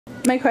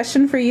My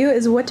question for you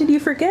is, what did you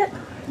forget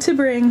to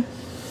bring?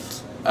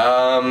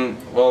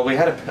 Well, we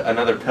had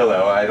another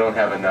pillow. I don't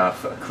have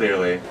enough,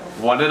 clearly.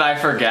 What did I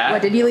forget?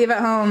 What did you leave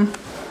at home?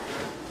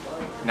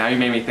 Now you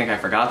made me think I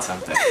forgot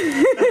something.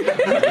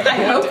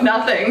 I hope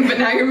nothing, but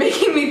now you're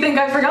making me think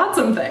I forgot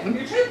something.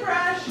 Your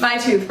toothbrush. My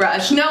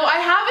toothbrush. No, I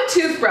have a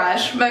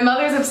toothbrush. My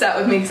mother's upset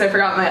with me because I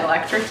forgot my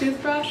electric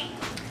toothbrush.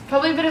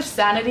 Probably a bit of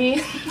sanity.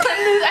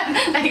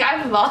 Like,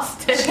 I've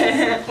lost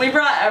it. We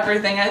brought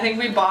everything. I think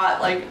we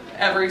bought like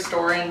every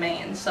store in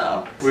Maine,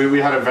 so. We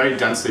had a very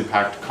densely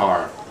packed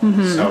car,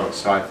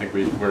 so I think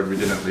we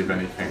didn't leave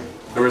anything.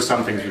 There were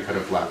some things we could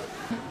have left.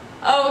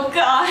 Oh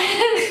God.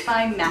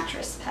 My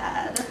mattress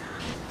pad.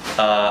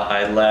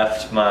 I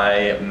left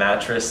my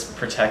mattress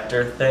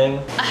protector thing.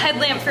 A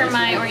headlamp for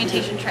my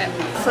orientation trip.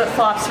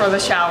 Flip-flops for the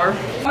shower.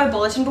 My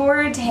bulletin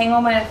board to hang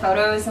all my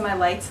photos and my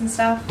lights and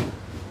stuff.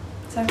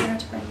 So I forgot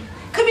to bring.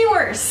 Could be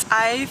worse.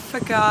 I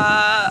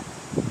forgot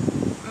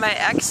my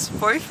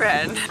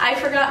ex-boyfriend. I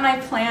forgot my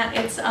plant.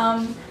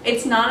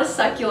 It's not a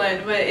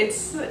succulent, but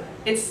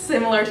it's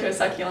similar to a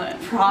succulent.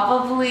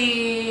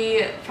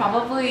 Probably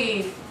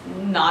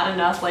not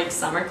enough like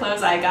summer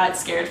clothes. I got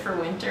scared for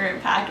winter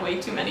and packed way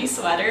too many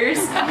sweaters.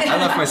 I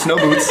left my snow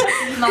boots.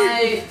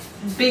 My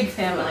big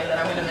family that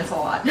I'm gonna miss a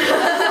lot.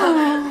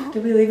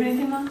 Did we leave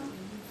anything, Mom?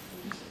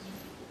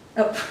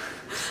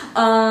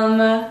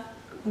 Oh.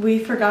 We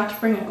forgot to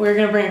bring it. We were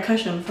gonna bring a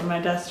cushion from my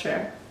desk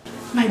chair.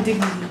 My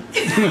dignity.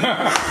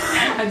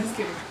 I'm just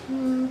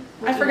kidding.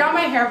 I forgot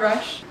my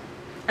hairbrush.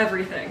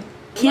 Everything.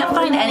 Can't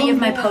find any of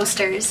my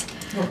posters.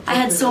 I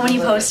had so many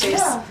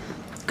posters.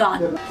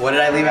 Gone. What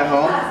did I leave at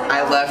home?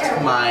 I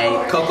left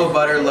my cocoa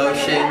butter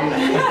lotion.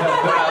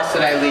 What else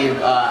did I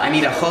leave? I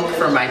need a hook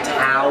for my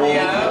towel.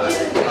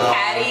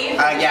 Caddy?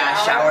 Yeah,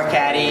 shower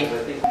caddy.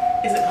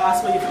 Is it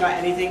possible you forgot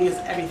anything? Is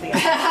everything?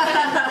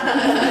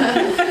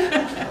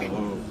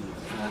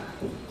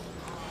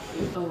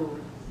 Oh,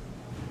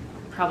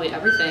 probably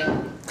everything.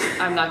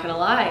 I'm not gonna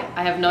lie.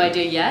 I have no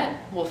idea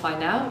yet. We'll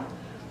find out.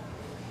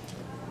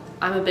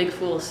 I'm a big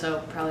fool,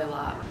 so probably a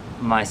lot.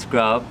 My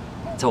scrub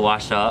to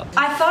wash up.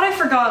 I thought I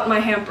forgot my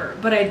hamper,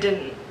 but I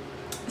didn't.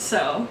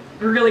 So,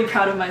 I'm really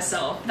proud of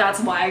myself. That's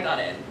why I got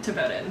it to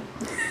Bowdoin.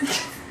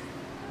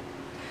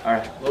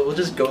 Alright, we'll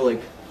just go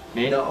like...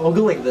 No, I'll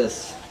go like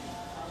this.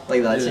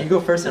 Like that. So you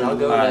go first and I'll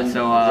go then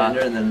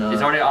Xander and then...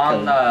 It's already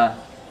on the...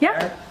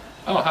 Yeah.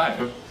 Oh, hi.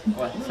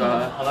 What?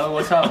 Hello,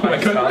 what's up? Oh my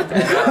God.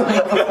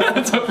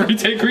 What's up?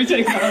 Retake.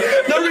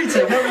 No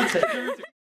retake.